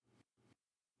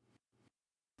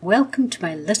Welcome to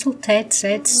my Little Ted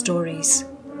Said stories.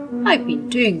 I've been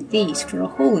doing these for a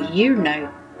whole year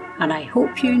now, and I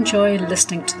hope you enjoy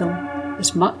listening to them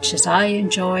as much as I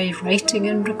enjoy writing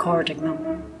and recording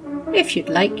them. If you'd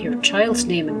like your child's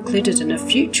name included in a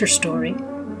future story,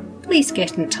 please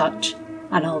get in touch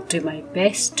and I'll do my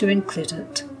best to include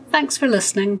it. Thanks for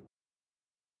listening.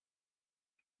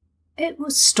 It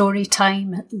was story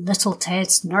time at Little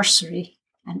Ted's nursery,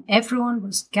 and everyone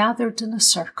was gathered in a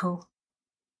circle.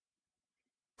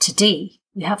 Today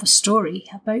we have a story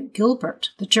about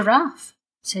Gilbert the giraffe,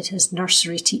 said his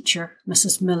nursery teacher,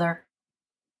 Mrs. Miller.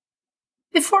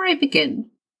 Before I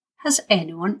begin, has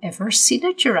anyone ever seen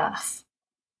a giraffe?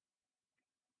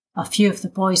 A few of the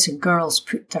boys and girls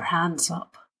put their hands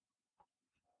up.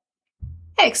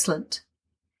 Excellent.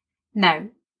 Now,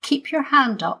 keep your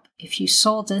hand up if you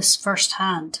saw this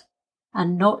firsthand,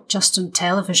 and not just on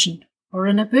television or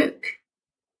in a book.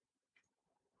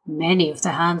 Many of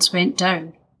the hands went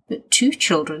down, but 2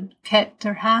 children kept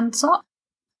their hands up.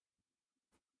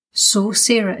 So,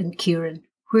 Sarah and Kieran,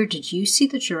 where did you see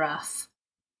the giraffe?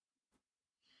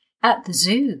 At the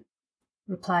zoo,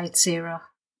 replied Sarah.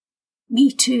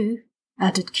 Me too,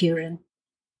 added Kieran.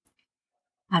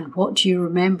 And what do you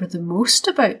remember the most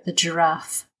about the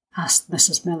giraffe? Asked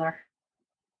Mrs. Miller.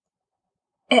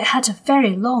 It had a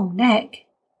very long neck,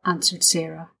 answered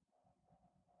Sarah.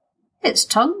 Its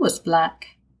tongue was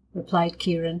black, replied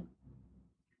Kieran.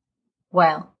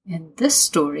 Well, in this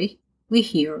story, we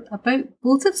hear about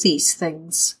both of these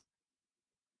things.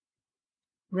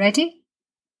 Ready?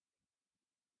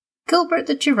 Gilbert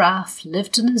the giraffe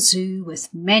lived in a zoo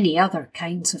with many other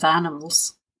kinds of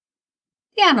animals.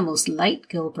 The animals liked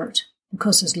Gilbert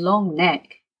because his long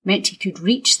neck meant he could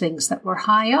reach things that were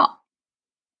high up,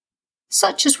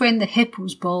 such as when the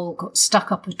hippo's ball got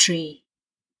stuck up a tree,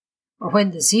 or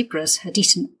when the zebras had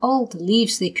eaten all the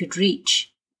leaves they could reach.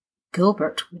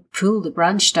 Gilbert would pull the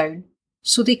branch down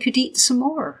so they could eat some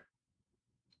more.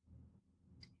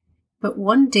 But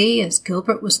one day, as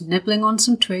Gilbert was nibbling on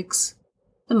some twigs,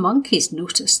 the monkeys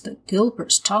noticed that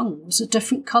Gilbert's tongue was a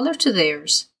different colour to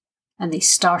theirs, and they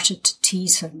started to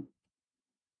tease him.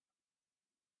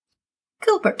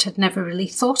 Gilbert had never really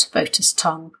thought about his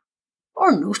tongue,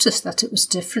 or noticed that it was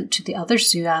different to the other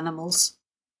zoo animals,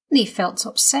 and he felt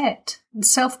upset and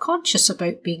self-conscious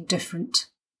about being different.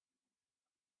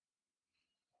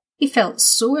 He felt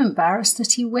so embarrassed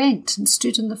that he went and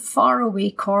stood in the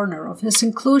faraway corner of his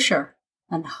enclosure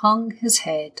and hung his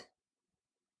head.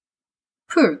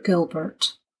 Poor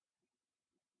Gilbert.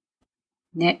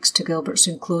 Next to Gilbert's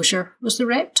enclosure was the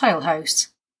reptile house,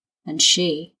 and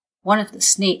Shay, one of the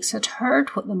snakes, had heard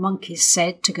what the monkeys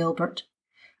said to Gilbert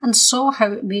and saw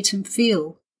how it made him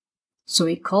feel, so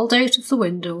he called out of the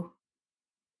window,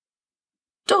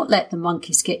 "Don't let the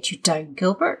monkeys get you down,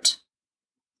 Gilbert.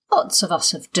 Lots of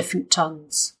us have different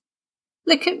tongues.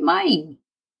 Look at mine."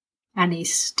 And he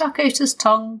stuck out his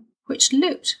tongue, which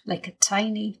looked like a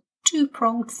tiny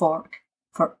 2-pronged fork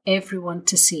for everyone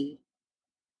to see.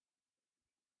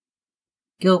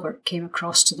 Gilbert came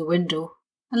across to the window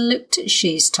and looked at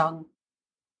Shay's tongue.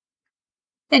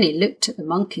 Then he looked at the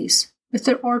monkeys with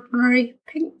their ordinary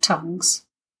pink tongues.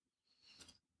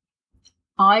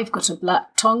 "I've got a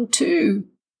black tongue too,"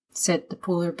 said the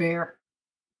polar bear.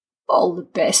 "All the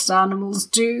best animals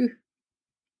do."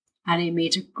 And he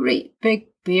made a great big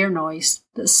bear noise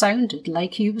that sounded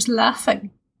like he was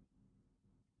laughing.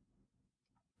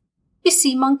 "You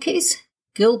see, monkeys,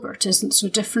 Gilbert isn't so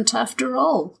different after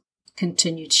all,"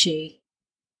 continued Shay.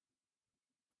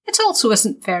 "It also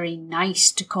isn't very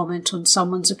nice to comment on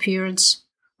someone's appearance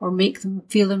or make them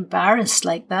feel embarrassed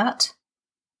like that.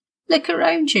 Look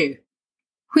around you.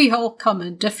 We all come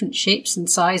in different shapes and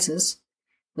sizes,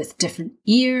 with different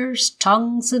ears,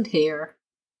 tongues and hair.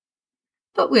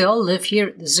 But we all live here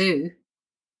at the zoo,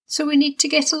 so we need to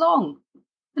get along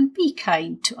and be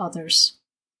kind to others."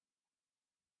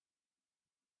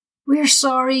 "We're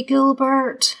sorry,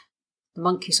 Gilbert," the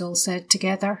monkeys all said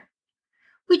together.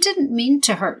 "We didn't mean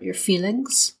to hurt your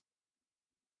feelings.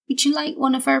 Would you like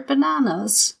one of our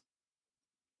bananas?"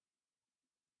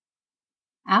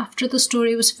 After the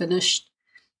story was finished,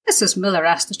 Mrs. Miller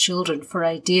asked the children for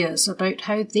ideas about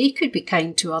how they could be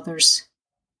kind to others.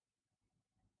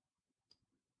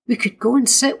 "We could go and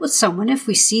sit with someone if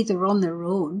we see they're on their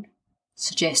own,"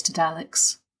 suggested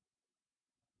Alex.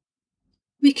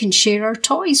 "We can share our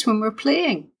toys when we're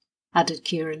playing," added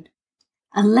Kieran,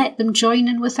 "and let them join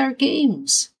in with our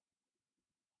games."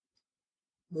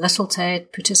 Little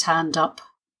Ted put his hand up.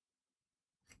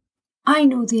 "I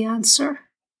know the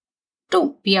answer.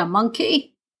 Don't be a monkey.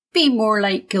 Be more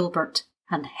like Gilbert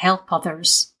and help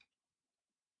others."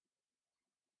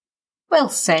 Well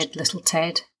said, little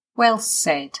Ted, well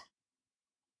said.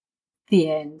 The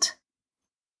end.